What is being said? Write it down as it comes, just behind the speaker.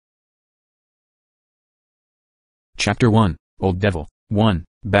Chapter 1, Old Devil, 1,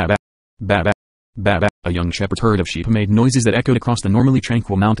 Baba. Baba. Baba. A young shepherd's herd of sheep made noises that echoed across the normally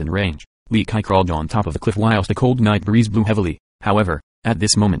tranquil mountain range. Li Kai crawled on top of the cliff whilst a cold night breeze blew heavily. However, at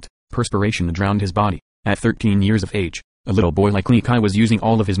this moment, perspiration drowned his body. At 13 years of age, a little boy like Li Kai was using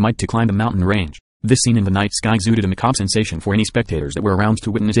all of his might to climb the mountain range. This scene in the night sky exuded a macabre sensation for any spectators that were around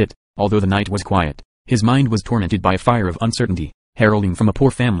to witness it. Although the night was quiet, his mind was tormented by a fire of uncertainty. Heralding from a poor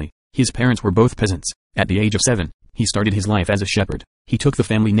family, his parents were both peasants. At the age of 7, he started his life as a shepherd. He took the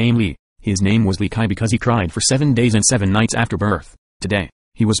family name Li. His name was Li Kai because he cried for 7 days and 7 nights after birth. Today,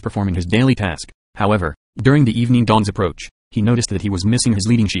 he was performing his daily task. However, during the evening dawn's approach, he noticed that he was missing his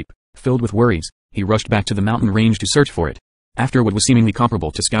leading sheep. Filled with worries, he rushed back to the mountain range to search for it. After what was seemingly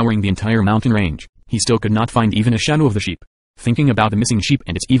comparable to scouring the entire mountain range, he still could not find even a shadow of the sheep. Thinking about the missing sheep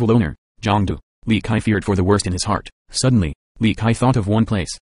and its evil owner, Zhangdu, Li Kai feared for the worst in his heart. Suddenly, Li Kai thought of one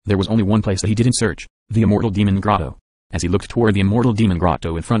place. There was only one place that he didn't search, the Immortal Demon Grotto. As he looked toward the Immortal Demon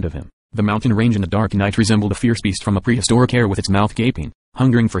Grotto in front of him, the mountain range in the dark night resembled a fierce beast from a prehistoric era with its mouth gaping,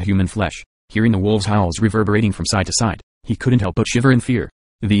 hungering for human flesh. Hearing the wolves' howls reverberating from side to side, he couldn't help but shiver in fear.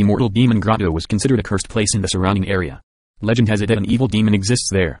 The Immortal Demon Grotto was considered a cursed place in the surrounding area. Legend has it that an evil demon exists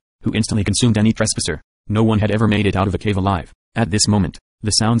there, who instantly consumed any trespasser. No one had ever made it out of the cave alive. At this moment,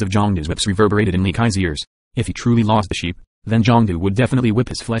 the sounds of Zhangdu's whips reverberated in Li Kai's ears. If he truly lost the sheep, then Zhangdu would definitely whip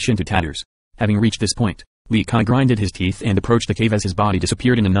his flesh into tatters. Having reached this point, Li Kai grinded his teeth and approached the cave as his body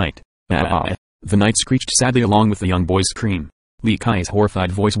disappeared in the night. The night screeched sadly along with the young boy's scream. Li Kai's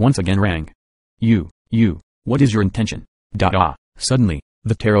horrified voice once again rang. You, what is your intention? Suddenly,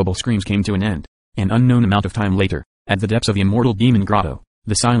 the terrible screams came to an end. An unknown amount of time later, at the depths of the Immortal Demon Grotto,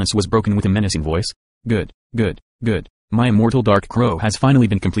 the silence was broken with a menacing voice. Good. My immortal dark crow has finally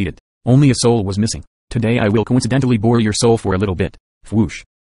been completed. Only a soul was missing. Today I will coincidentally bore your soul for a little bit. Whoosh.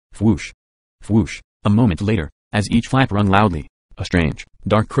 Whoosh. Whoosh. A moment later, as each flap rung loudly, a strange,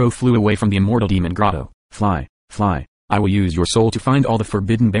 dark crow flew away from the Immortal Demon Grotto. Fly. I will use your soul to find all the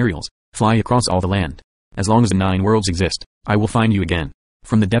forbidden burials. Fly across all the land. As long as the 9 worlds exist, I will find you again.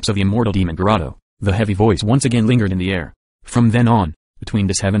 From the depths of the Immortal Demon Grotto, the heavy voice once again lingered in the air. From then on, between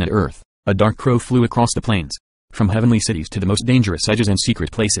this heaven and earth, a dark crow flew across the plains. From heavenly cities to the most dangerous edges and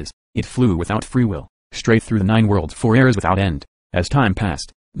secret places, it flew without free will, straight through the 9 worlds for eras without end. As time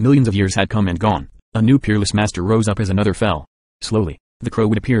passed, millions of years had come and gone. A new peerless master rose up as another fell. Slowly, the crow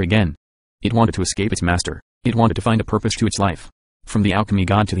would appear again. It wanted to escape its master. It wanted to find a purpose to its life. From the alchemy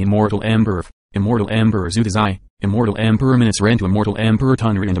god to the immortal emperor, Immortal Emperor Zudazai, Immortal Emperor Minas Ren to Immortal Emperor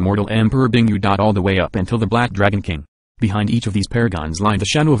Tunri and Immortal Emperor Bingyu. All the way up until the Black Dragon King. Behind each of these paragons lined the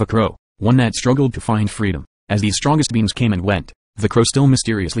shadow of a crow, one that struggled to find freedom. As these strongest beings came and went, the crow still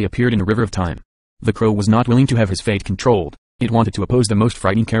mysteriously appeared in the river of time. The crow was not willing to have his fate controlled. It wanted to oppose the most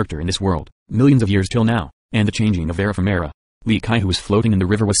frightening character in this world, millions of years till now, and the changing of era from era. Li Kai, who was floating in the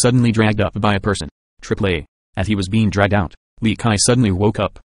river, was suddenly dragged up by a person. AAA. As he was being dragged out, Li Kai suddenly woke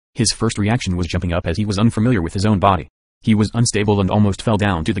up. His first reaction was jumping up as he was unfamiliar with his own body. He was unstable and almost fell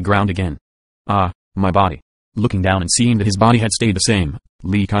down to the ground again. Ah, my body. Looking down and seeing that his body had stayed the same,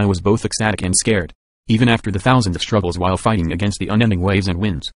 Li Kai was both ecstatic and scared. Even after the thousands of struggles while fighting against the unending waves and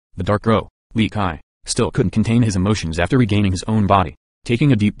winds, the dark crow, Li Kai, still couldn't contain his emotions after regaining his own body.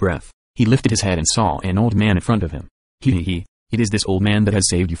 Taking a deep breath, he lifted his head and saw an old man in front of him. He, it is this old man that has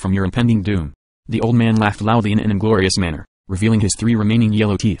saved you from your impending doom. The old man laughed loudly in an inglorious manner, revealing his 3 remaining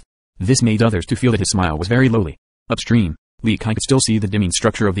yellow teeth. This made others to feel that his smile was very lowly. Upstream, Li Kai could still see the dimming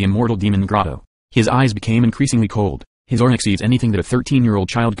structure of the Immortal Demon Grotto. His eyes became increasingly cold. His aura exceeds anything that a 13-year-old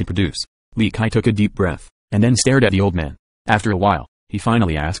child could produce. Li Kai took a deep breath, and then stared at the old man. After a while, he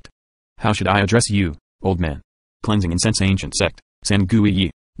finally asked, "How should I address you, old man?" "Cleansing incense ancient sect, Sangui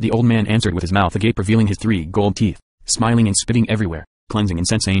Yi." The old man answered with his mouth agape, revealing his 3 gold teeth, smiling and spitting everywhere. "Cleansing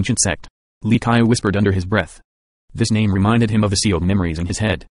incense ancient sect." Li Kai whispered under his breath. This name reminded him of the sealed memories in his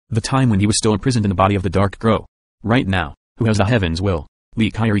head, the time when he was still imprisoned in the body of the dark crow. Right now, who has the heaven's will? Li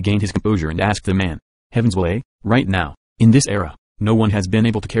Kai regained his composure and asked the man. Heaven's will, eh? Right now, in this era, no one has been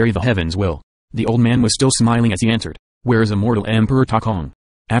able to carry the heaven's will. The old man was still smiling as he answered. Where is Immortal Emperor Takong?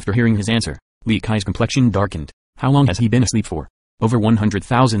 After hearing his answer, Li Kai's complexion darkened. How long has he been asleep for? Over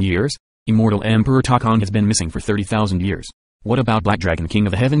 100,000 years? Immortal Emperor Takong has been missing for 30,000 years. What about Black Dragon King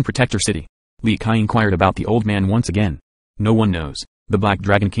of the Heaven Protector City? Li Kai inquired about the old man once again. No one knows. The Black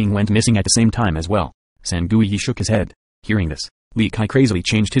Dragon King went missing at the same time as well. Sangui shook his head. Hearing this, Li Kai crazily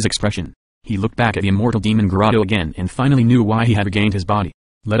changed his expression. He looked back at the Immortal Demon Grotto again and finally knew why he had regained his body.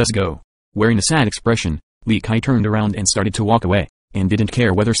 Let us go. Wearing a sad expression, Li Kai turned around and started to walk away, and didn't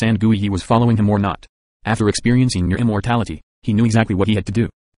care whether Sangui was following him or not. After experiencing near immortality, he knew exactly what he had to do.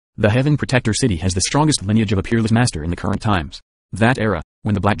 The Heaven Protector City has the strongest lineage of a peerless master in the current times. That era,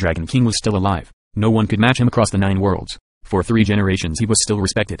 when the Black Dragon King was still alive, no one could match him across the 9 worlds. For 3 generations he was still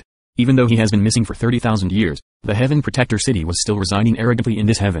respected. Even though he has been missing for 30,000 years, the Heaven Protector City was still residing arrogantly in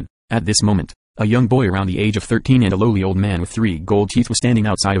this heaven. At this moment, a young boy around the age of 13 and a lowly old man with 3 gold teeth was standing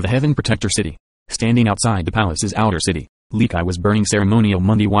outside of the Heaven Protector City. Standing outside the palace's outer city, Qiye was burning ceremonial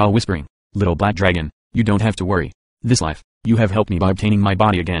money while whispering, "Little Black Dragon, you don't have to worry. This life, you have helped me by obtaining my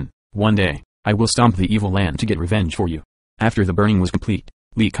body again. One day, I will stomp the evil land to get revenge for you." After the burning was complete,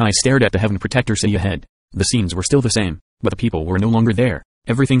 Qiye stared at the Heaven Protector City ahead. The scenes were still the same, but the people were no longer there.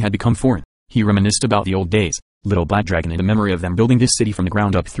 Everything had become foreign. He reminisced about the old days, Little Black Dragon, and a memory of them building this city from the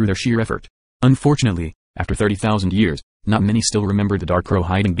ground up through their sheer effort. Unfortunately, after 30,000 years, not many still remembered the Dark Crow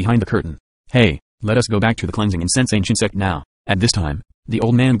hiding behind the curtain. "Hey, let us go back to the cleansing incense ancient sect now." At this time, the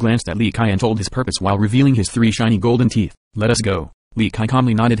old man glanced at Qiye and told his purpose while revealing his 3 shiny golden teeth. "Let us go." Qiye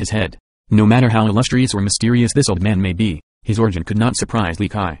calmly nodded his head. No matter how illustrious or mysterious this old man may be, his origin could not surprise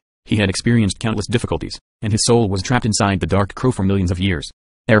Qiye. He had experienced countless difficulties, and his soul was trapped inside the Dark Crow for millions of years.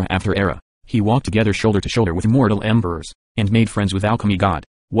 Era after era, he walked together shoulder to shoulder with immortal emperors, and made friends with alchemy god.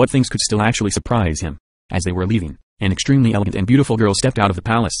 What things could still actually surprise him? As they were leaving, an extremely elegant and beautiful girl stepped out of the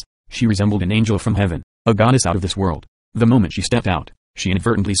palace. She resembled an angel from heaven, a goddess out of this world. The moment she stepped out, she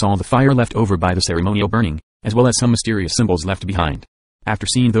inadvertently saw the fire left over by the ceremonial burning, as well as some mysterious symbols left behind. After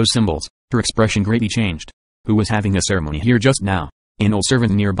seeing those symbols, her expression greatly changed. Who was having a ceremony here just now? An old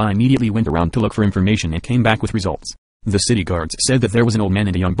servant nearby immediately went around to look for information and came back with results. The city guards said that there was an old man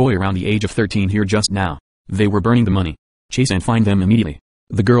and a young boy around the age of 13 here just now. They were burning the money. Chase and find them immediately.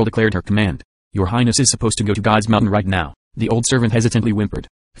 The girl declared her command. "Your Highness is supposed to go to God's mountain right now." The old servant hesitantly whimpered.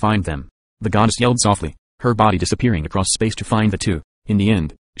 "Find them." The goddess yelled softly, her body disappearing across space to find the 2. In the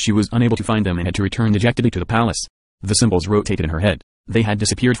end, she was unable to find them and had to return dejectedly to the palace. The symbols rotated in her head. They had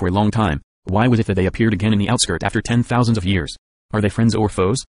disappeared for a long time. Why was it that they appeared again in the outskirt after 10,000s of years? Are they friends or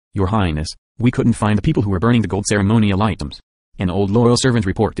foes? "Your Highness, we couldn't find the people who were burning the gold ceremonial items." An old loyal servant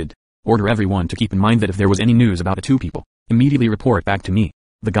reported. "Order everyone to keep in mind that if there was any news about the 2 people, immediately report back to me."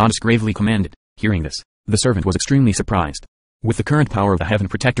 The goddess gravely commanded. Hearing this, the servant was extremely surprised. With the current power of the Heaven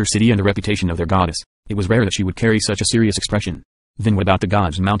Protector City and the reputation of their goddess, it was rare that she would carry such a serious expression. "Then what about the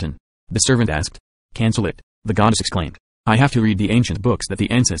God's mountain?" the servant asked. "Cancel it," the goddess exclaimed. "I have to read the ancient books that the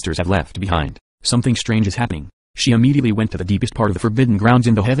ancestors have left behind. Something strange is happening." She immediately went to the deepest part of the forbidden grounds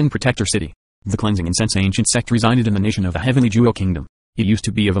in the Heaven Protector City. The cleansing incense ancient sect resided in the nation of the Heavenly Jewel Kingdom. It used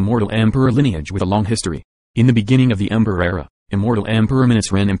to be of immortal emperor lineage with a long history. In the beginning of the Emperor era, immortal Emperor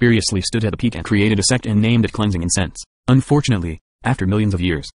Minas Ren imperiously stood at the peak and created a sect and named it Cleansing Incense. Unfortunately, after millions of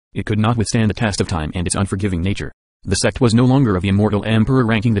years, it could not withstand the test of time and its unforgiving nature. The sect was no longer of the immortal emperor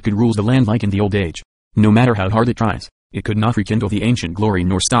ranking that could rule the land like in the old age. No matter how hard it tries, it could not rekindle the ancient glory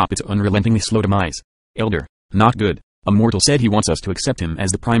nor stop its unrelentingly slow demise. "Elder, not good. A mortal said he wants us to accept him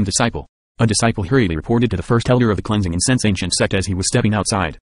as the prime disciple." A disciple hurriedly reported to the first elder of the Cleansing Incense ancient sect as he was stepping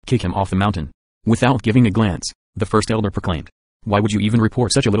outside. "Kick him off the mountain." Without giving a glance, the first elder proclaimed. "Why would you even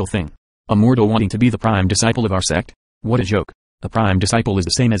report such a little thing? A mortal wanting to be the prime disciple of our sect? What a joke. A prime disciple is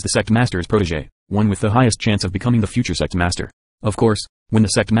the same as the sect master's protege, one with the highest chance of becoming the future sect master." Of course, when the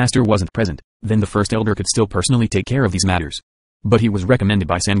sect master wasn't present, then the first elder could still personally take care of these matters. But he was recommended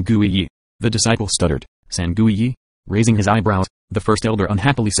by Qiye. The disciple stuttered. "Qiye?" Raising his eyebrows, the first elder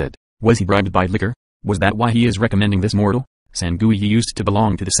unhappily said. "Was he bribed by liquor? Was that why he is recommending this mortal?" Qiye used to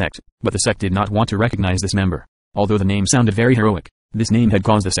belong to the sect, but the sect did not want to recognize this member. Although the name sounded very heroic, this name had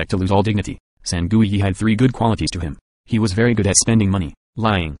caused the sect to lose all dignity. Qiye had 3 good qualities to him. He was very good at spending money,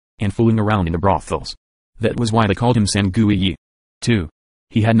 lying, and fooling around in the brothels. That was why they called him Qiye. 2.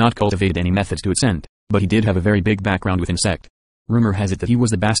 He had not cultivated any methods to its end, but he did have a very big background within sect. Rumor has it that he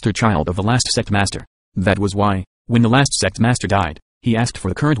was the bastard child of the last sect master. That was why, when the last sect master died, he asked for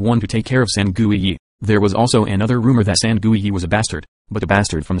the current one to take care of Qiye. There was also another rumor that Qiye was a bastard, but a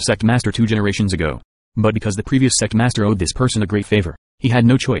bastard from the sect master 2 generations ago. But because the previous sect master owed this person a great favor, he had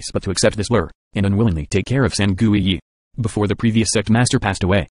no choice but to accept this lure, and unwillingly take care of Qiye. Before the previous sect master passed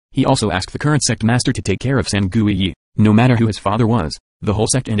away, he also asked the current sect master to take care of Qiye. No matter who his father was, the whole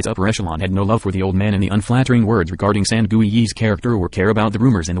sect and its upper echelon had no love for the old man and the unflattering words regarding Qiye's character or care about the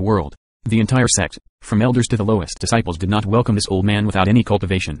rumors in the world. The entire sect, from elders to the lowest disciples, did not welcome this old man without any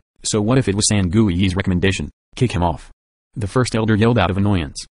cultivation. So what if it was Qiye's recommendation? Kick him off. The first elder yelled out of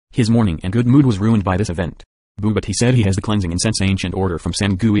annoyance. His morning and good mood was ruined by this event. Boo, but he said he has the Cleansing Incense ancient order from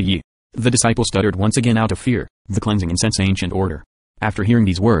Qiye. The disciple stuttered once again out of fear. The Cleansing Incense ancient order. After hearing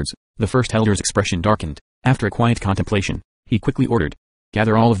these words, the first elder's expression darkened. After a quiet contemplation, he quickly ordered,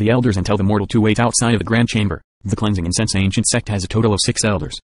 "Gather all of the elders and tell the mortal to wait outside of the grand chamber." The Cleansing Incense ancient sect has a total of 6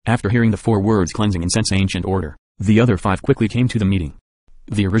 elders. After hearing the 4 words cleansing incense ancient order, the other 5 quickly came to the meeting.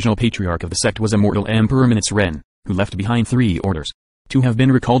 The original patriarch of the sect was Immortal Emperor Ren, who left behind 3 orders. 2 have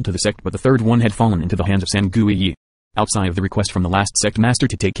been recalled to the sect, but the 3rd one had fallen into the hands of Sanguiyi. Outside of the request from the last sect master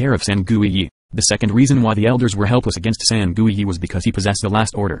to take care of Sanguiyi, the second reason why the elders were helpless against Sanguiyi was because he possessed the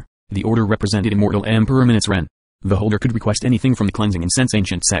last order. The order represented Immortal Emperor Ren. The holder could request anything from the Cleansing Incense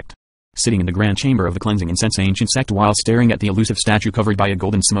Ancient sect. Sitting in the grand chamber of the Cleansing Incense Ancient sect while staring at the elusive statue covered by a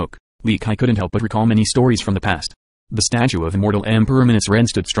golden smoke, Li Kai couldn't help but recall many stories from the past. The statue of Immortal Emperor Ren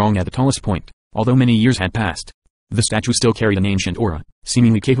stood strong at the tallest point, although many years had passed. The statue still carried an ancient aura,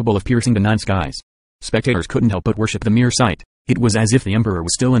 seemingly capable of piercing the 9 skies. Spectators couldn't help but worship the mere sight. It was as if the emperor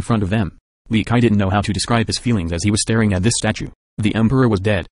was still in front of them. Li Kai didn't know how to describe his feelings as he was staring at this statue. The emperor was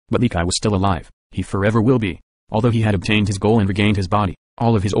dead, but Li Kai was still alive. He forever will be. Although he had obtained his goal and regained his body,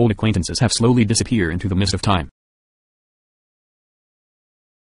 all of his old acquaintances have slowly disappeared into the mist of time.